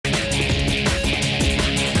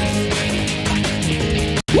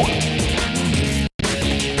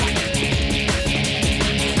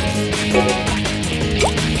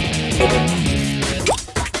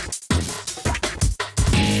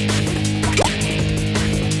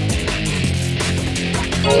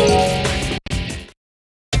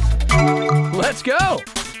Let's go!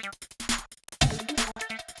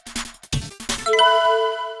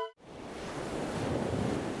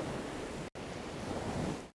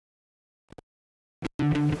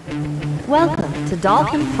 Welcome to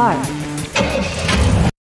Dolphin Park.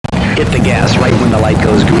 Hit the gas right when the light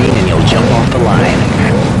goes green and you'll jump off the line.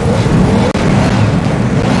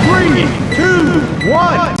 3, 2,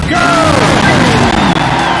 1, go!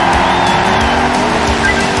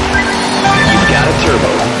 You've got a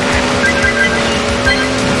turbo.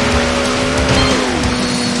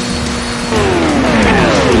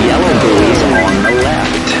 Pass the yellow buoys on the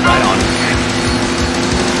left. Right on.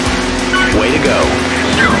 Way to go.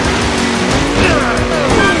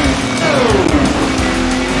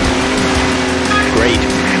 Great.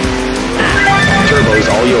 Turbo's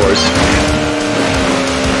all yours.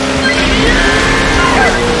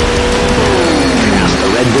 Pass the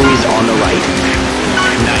red buoys on the right.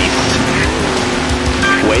 Nice.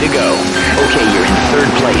 Way to go. Okay, you're in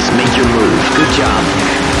third place. Make your move. Good job.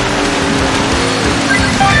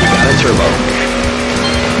 You got a turbo.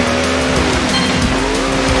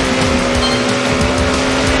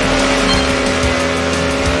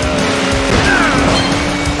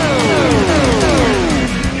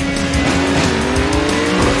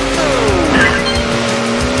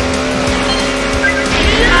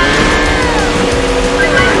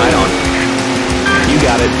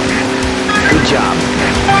 Good job.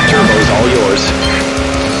 Turbo's all yours.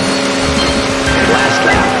 Last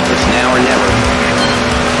lap. It's now or never.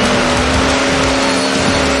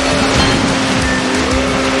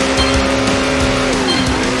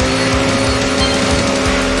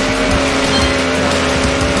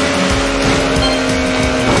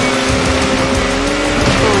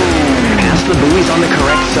 Pass the buoys on the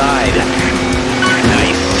correct side.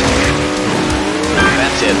 Nice.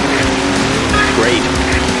 That's it. Great.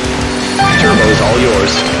 Turbo's all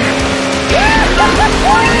yours.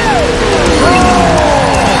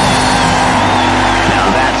 Now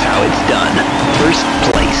that's how it's done. First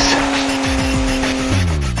place.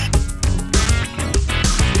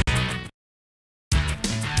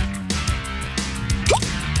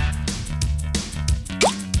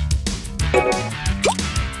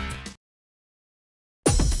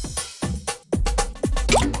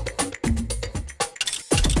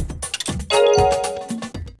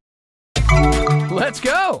 Let's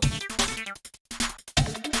go!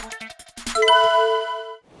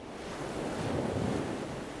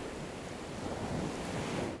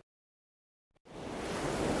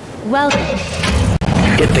 Welcome.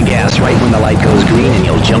 Hit the gas right when the light goes green and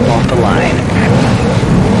you'll jump off the line.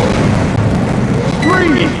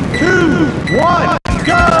 3, 2, 1,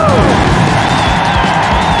 go!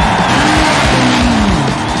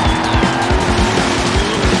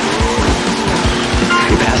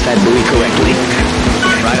 That buoy correctly.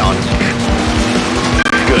 Right on.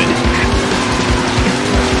 Good.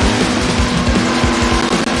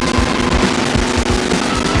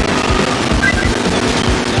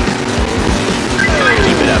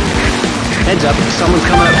 Keep it up. Heads up, someone's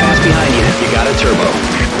coming up fast behind you. You got a turbo.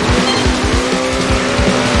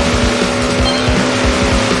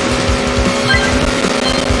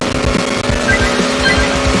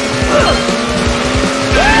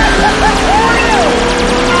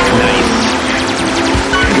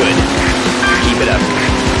 Good. Keep it up.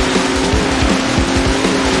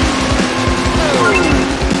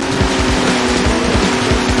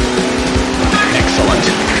 Excellent.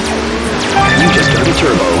 You just earned a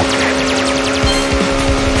turbo.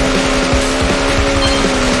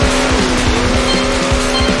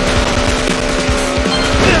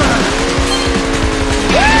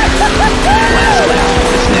 Last lap.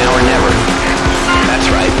 It's now or never. That's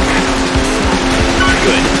right.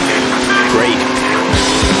 Good. Great.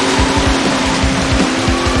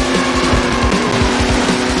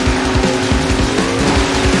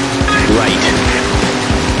 Right.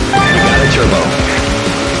 You got a turbo.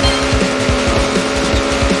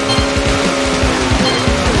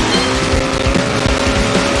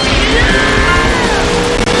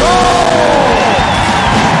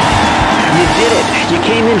 You did it. You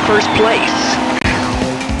came in first place.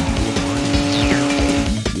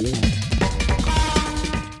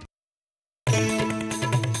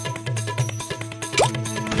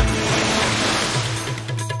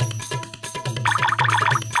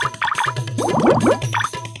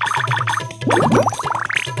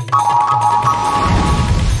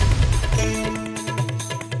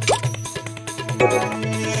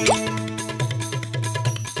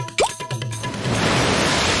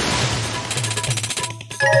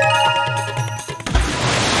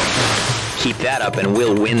 Keep that up and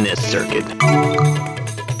we'll win this circuit.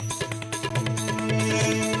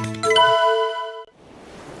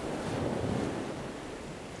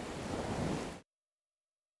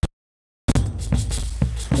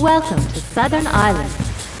 Welcome to Southern Island.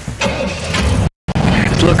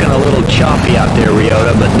 It's looking a little choppy out there,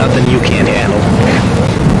 Ryota, but nothing you can't handle.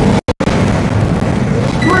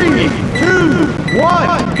 3, 2,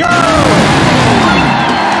 1, go!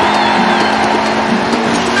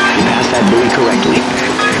 You passed that buoy correctly.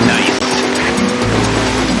 Nice.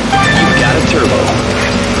 You've got a turbo.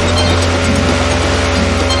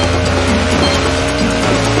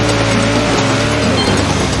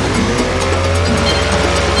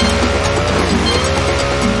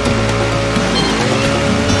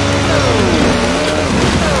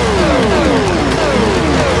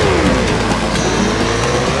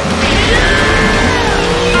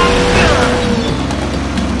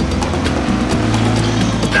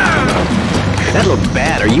 That looked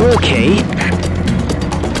bad. Are you okay?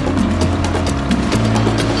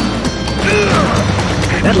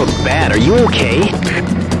 That looked bad. Are you okay?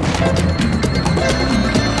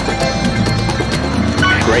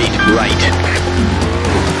 Great. Right.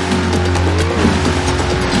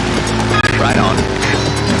 Right on.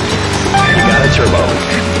 You got a turbo.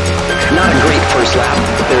 Not a great first lap.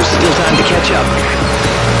 There's still time to catch up.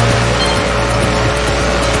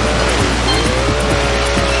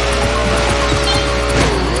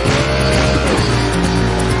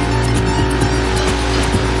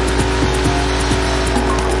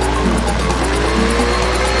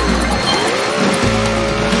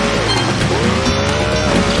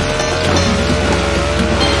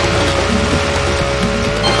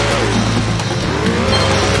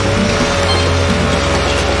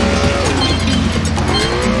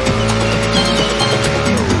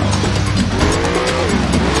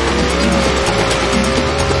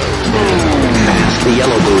 The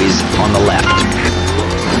yellow buoys on the left. 2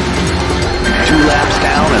 laps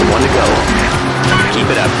down and 1 to go. Keep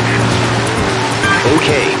it up.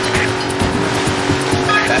 Okay.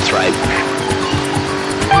 That's right.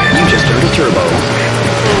 You just earned a turbo.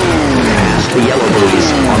 Past the yellow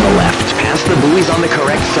buoys on the left. Past the buoys on the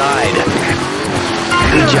correct side.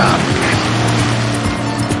 Good job.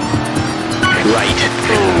 Right.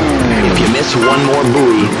 If you miss one more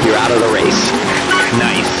buoy, you're out of the race.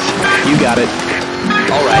 Nice. You got it.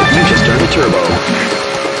 All right, you just earned a turbo.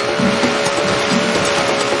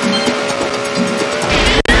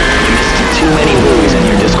 You missed too many